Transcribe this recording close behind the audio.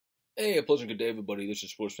Hey, a pleasant good day, everybody. This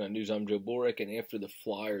is Sportsnet News. I'm Joe Boric, and after the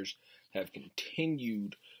Flyers have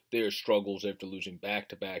continued their struggles after losing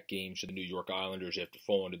back-to-back games to the New York Islanders after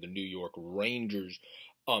falling to the New York Rangers,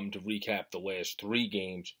 to recap the last three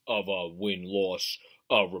games of a win-loss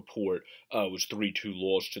report, was 3-2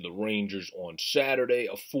 loss to the Rangers on Saturday,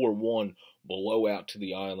 a 4-1 blowout to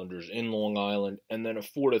the Islanders in Long Island, and then a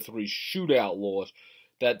 4-3 shootout loss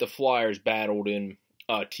that the Flyers battled in.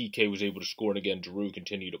 TK was able to score, and again, Giroux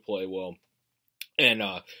continued to play well. And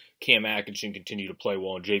Cam Atkinson continued to play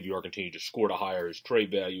well, and JVR continued to score to higher his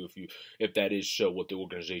trade value. If that is so, what the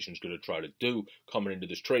organization is going to try to do coming into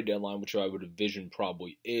this trade deadline, which I would envision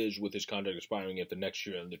probably is with his contract expiring at the next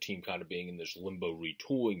year and the team kind of being in this limbo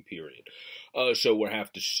retooling period. So we'll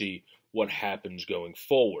have to see what happens going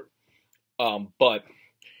forward. But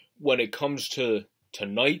when it comes to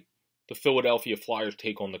tonight, the Philadelphia Flyers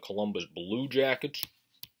take on the Columbus Blue Jackets.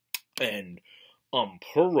 And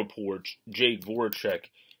per reports, Jake Voracek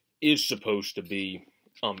is supposed to be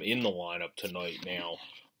in the lineup tonight now.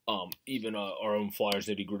 Even our own Flyers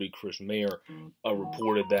nitty-gritty Chris Mayer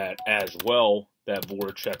reported that as well, that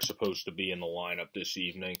Voracek's supposed to be in the lineup this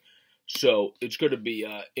evening. So it's going to be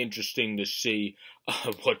interesting to see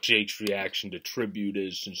what Jake's reaction to tribute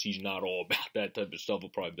is, since he's not all about that type of stuff. He'll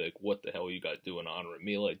probably be like, what the hell are you guys doing honoring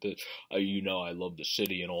me like this? You know I love the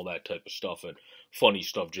city and all that type of stuff, and funny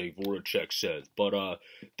stuff Jake Voracek says. But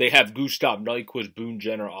they have Gustav Nyquist, Boone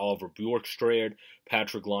Jenner, Oliver Bjorkstrand,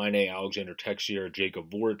 Patrick Laine, Alexander Texier,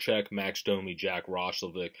 Jacob Voracek, Max Domi, Jack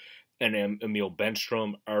Roslovic, and Emil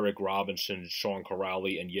Benstrom, Eric Robinson, Sean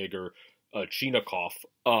Corrali, and Yegor Chinakhov.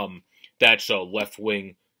 That's left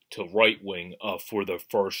wing to right wing for the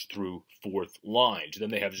first through fourth lines.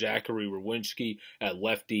 Then they have Zachary Rowinski at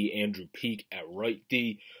left D, Andrew Peeke at right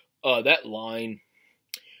D. That line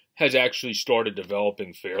has actually started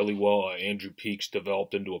developing fairly well. Andrew Peeke's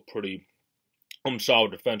developed into a pretty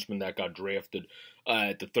solid defenseman that got drafted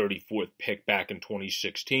at the 34th pick back in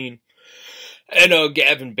 2016. And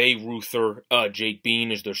Gavin Bayreuther, Jake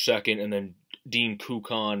Bean is their second, and then Dean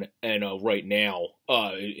Kukan, and right now,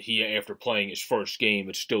 he after playing his first game,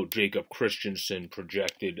 it's still Jacob Christensen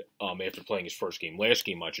projected. After playing his first game, last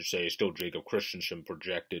game I should say, is still Jacob Christensen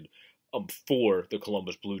projected for the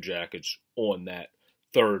Columbus Blue Jackets on that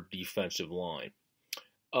third defensive line.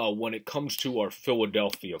 When it comes to our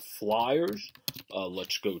Philadelphia Flyers,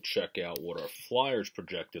 let's go check out what our Flyers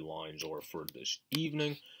projected lines are for this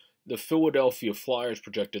evening. The Philadelphia Flyers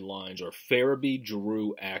projected lines are Farabee,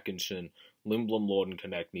 Giroux, Atkinson, Lindblom, Lawton,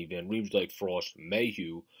 Konechny, Van Riemsdyk, Frost,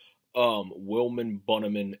 Mayhew, Willman,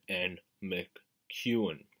 Bunnaman, and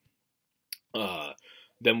McEwen.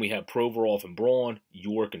 Then we have Provorov and Braun,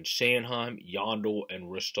 York and Sanheim, Yandel, and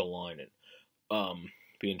Ristolainen.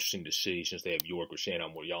 Be interesting to see, since they have York or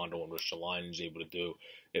Sanheim, what Yandel and Ristolainen is able to do,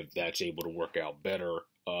 if that's able to work out better,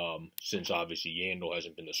 since obviously Yandel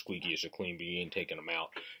hasn't been the squeakiest of clean, but he ain't taking them out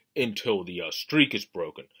until the streak is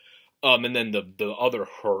broken. And then the other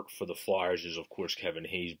hurt for the Flyers is, of course, Kevin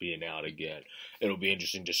Hayes being out again. It'll be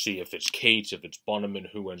interesting to see if it's Cates, if it's Bunnaman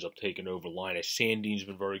who ends up taking over. Linus Sandin's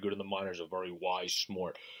been very good in the minors, a very wise,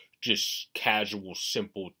 smart, just casual,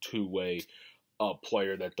 simple two-way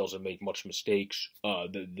player that doesn't make much mistakes,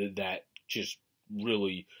 that just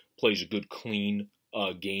really plays a good, clean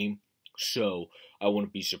game. So I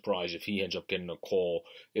wouldn't be surprised if he ends up getting a call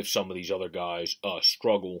if some of these other guys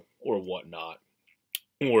struggle or whatnot.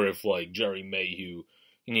 Or if, like, Jerry Mayhew,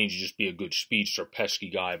 he needs to just be a good speedster,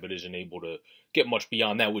 pesky guy, but isn't able to get much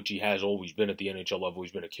beyond that, which he has always been at the NHL level.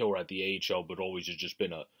 He's been a killer at the AHL, but always has just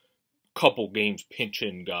been a couple games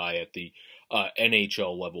pinch-in guy at the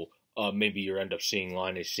NHL level. Maybe you end up seeing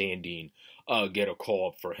Linus Sandin get a call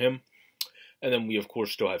up for him. And then we, of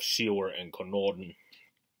course, still have Sealer and Connaughton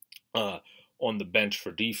on the bench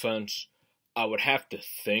for defense. I would have to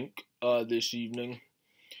think this evening,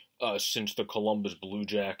 since the Columbus Blue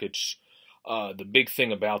Jackets, the big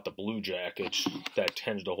thing about the Blue Jackets that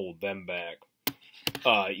tends to hold them back,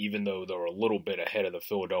 even though they're a little bit ahead of the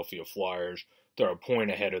Philadelphia Flyers, they're a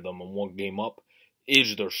point ahead of them and one game up,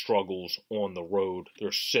 is their struggles on the road.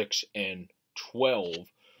 They're 6-12,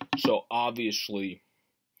 so obviously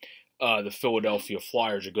the Philadelphia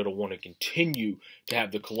Flyers are going to want to continue to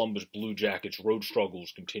have the Columbus Blue Jackets road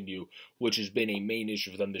struggles continue, which has been a main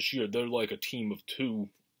issue for them this year. They're like a team of two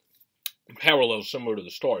parallels, similar to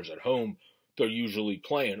the Stars. At home, they're usually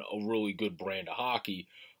playing a really good brand of hockey,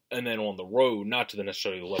 and then on the road, not to the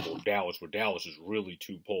necessarily level of Dallas, where Dallas is really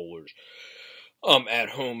two polars, at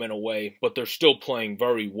home and away, but they're still playing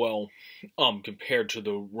very well compared to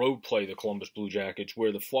the road play, the Columbus Blue Jackets,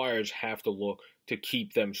 where the Flyers have to look to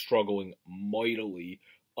keep them struggling mightily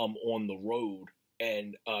on the road.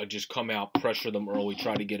 and just come out, pressure them early,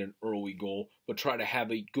 try to get an early goal, but try to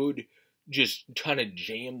have a good, just kind of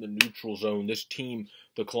jam the neutral zone. This team,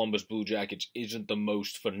 the Columbus Blue Jackets, isn't the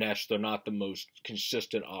most finesse. They're not the most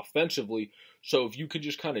consistent offensively. So if you could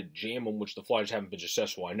just kind of jam them, which the Flyers haven't been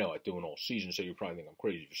successful, I know, at doing all season, so you probably think I'm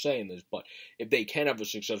crazy for saying this, but if they can have a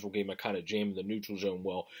successful game at kind of jamming the neutral zone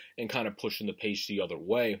well and kind of pushing the pace the other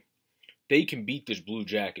way, they can beat this Blue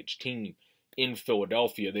Jackets team in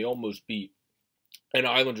Philadelphia. They almost beat an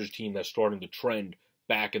Islanders team that's starting to trend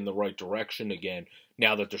back in the right direction again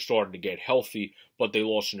now that they're starting to get healthy, but they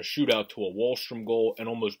lost in a shootout to a Wahlstrom goal and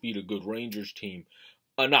almost beat a good Rangers team.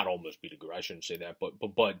 Not almost beat a good, I shouldn't say that,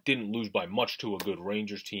 but didn't lose by much to a good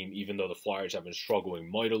Rangers team, even though the Flyers have been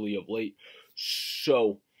struggling mightily of late.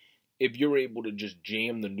 So if you're able to just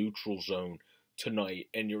jam the neutral zone tonight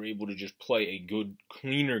and you're able to just play a good,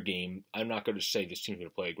 cleaner game, I'm not going to say this team's going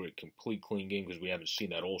to play a great, complete, clean game because we haven't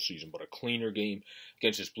seen that all season, but a cleaner game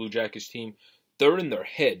against this Blue Jackets team, they're in their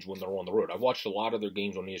heads when they're on the road. I've watched a lot of their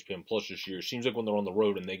games on ESPN Plus this year. It seems like when they're on the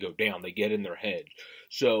road and they go down, they get in their heads.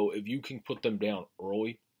 So if you can put them down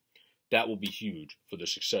early, that will be huge for the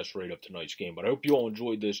success rate of tonight's game. But I hope you all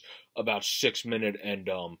enjoyed this about 6-minute and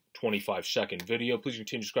 25-second video. Please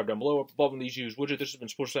continue to subscribe down below. Above in these views widget. This has been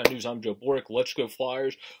Sportsnet News. I'm Joe Boric. Let's go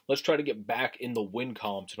Flyers. Let's try to get back in the win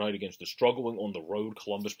column tonight against the struggling on the road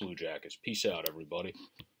Columbus Blue Jackets. Peace out, everybody.